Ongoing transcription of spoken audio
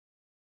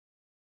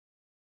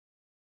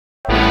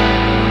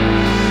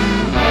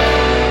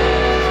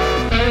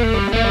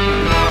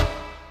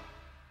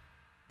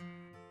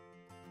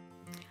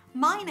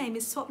My name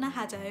is Swapna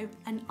Haddow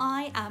and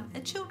I am a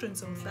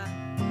children's author.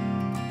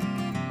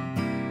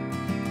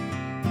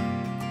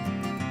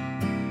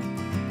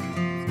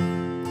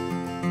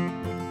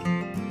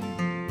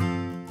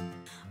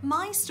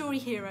 My story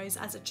heroes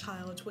as a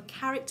child were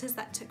characters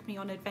that took me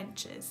on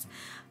adventures,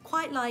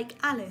 quite like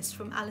Alice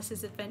from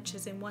Alice's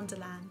Adventures in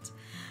Wonderland.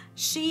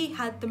 She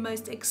had the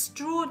most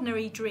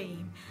extraordinary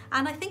dream,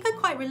 and I think I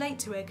quite relate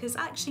to her because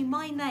actually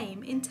my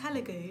name in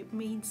Telugu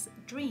means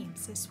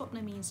dreams, so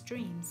Swapna means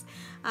dreams.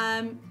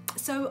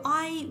 So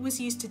I was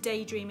used to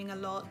daydreaming a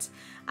lot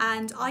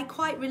and I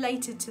quite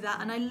related to that,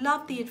 and I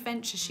loved the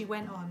adventure she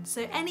went on.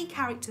 So any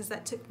characters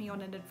that took me on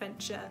an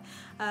adventure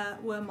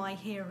were my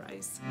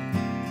heroes.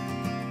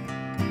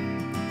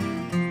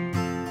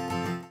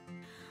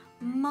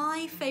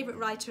 My favourite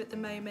writer at the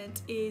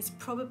moment is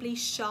probably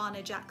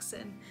Shana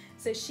Jackson.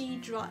 So she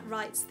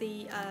writes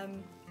the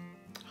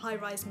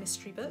high-rise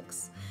mystery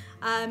books.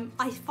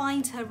 I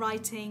find her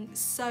writing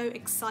so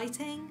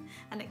exciting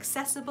and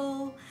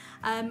accessible,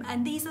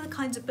 and these are the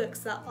kinds of books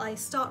that I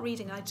start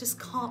reading I just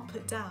can't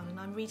put down, and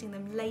I'm reading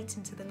them late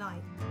into the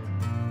night.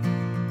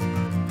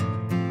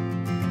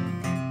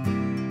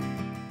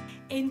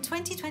 In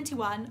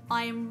 2021,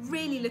 I am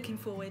really looking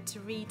forward to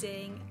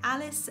reading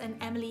Alice and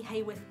Emily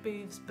Hayworth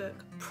Booth's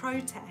book,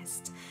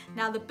 Protest.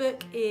 Now the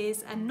book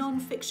is a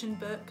non-fiction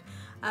book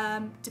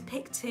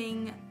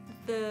depicting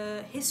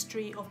the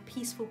history of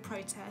peaceful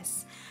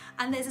protests,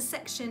 and there's a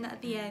section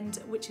at the end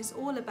which is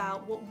all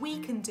about what we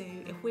can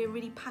do if we're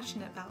really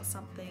passionate about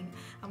something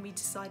and we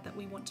decide that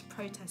we want to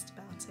protest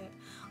about it.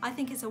 I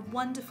think it's a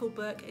wonderful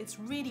book, it's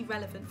really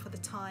relevant for the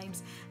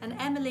times, and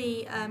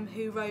Emily,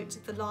 who wrote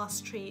The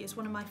Last Tree, is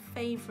one of my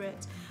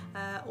favourite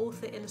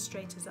author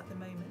illustrators at the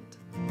moment.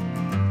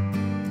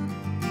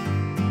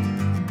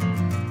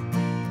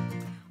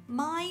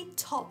 My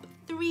top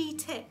 3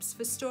 tips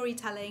for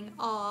storytelling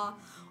are: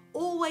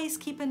 always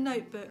keep a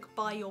notebook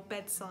by your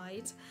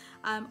bedside.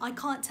 I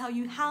can't tell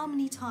you how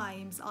many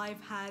times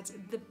I've had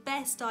the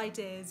best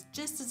ideas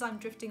just as I'm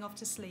drifting off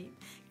to sleep,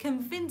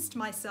 convinced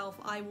myself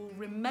I will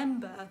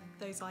remember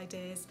those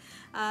ideas,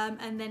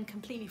 and then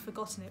completely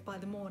forgotten it by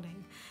the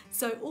morning.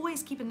 So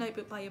always keep a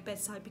notebook by your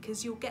bedside,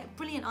 because you'll get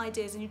brilliant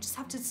ideas and you just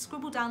have to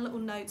scribble down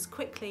little notes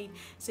quickly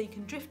so you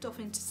can drift off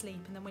into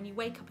sleep, and then when you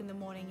wake up in the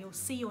morning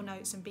you'll see your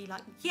notes and be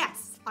like,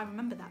 yes, I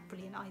remember that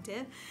brilliant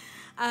idea.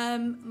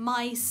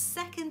 My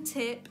second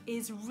tip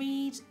is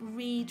read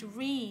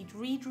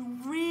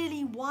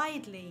really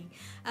widely.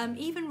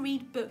 Even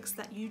read books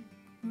that you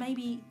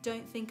maybe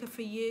don't think are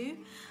for you.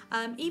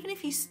 Even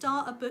if you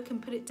start a book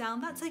and put it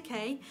down, that's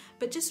okay,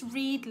 but just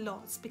read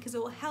lots, because it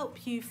will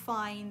help you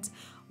find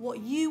what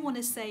you want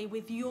to say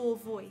with your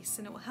voice,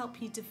 and it will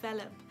help you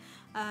develop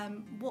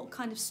what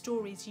kind of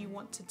stories you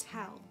want to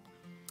tell.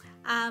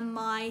 And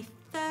my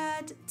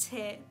third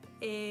tip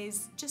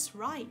is just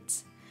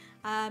write.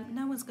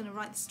 No one's going to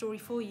write the story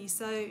for you,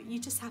 so you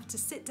just have to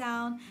sit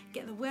down,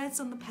 get the words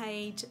on the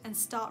page and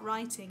start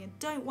writing. And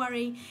don't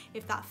worry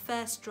if that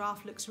first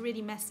draft looks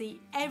really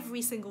messy.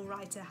 Every single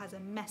writer has a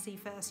messy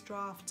first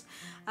draft.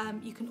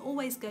 You can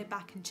always go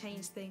back and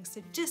change things,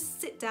 so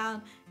just sit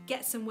down,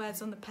 get some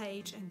words on the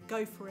page and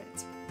go for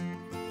it.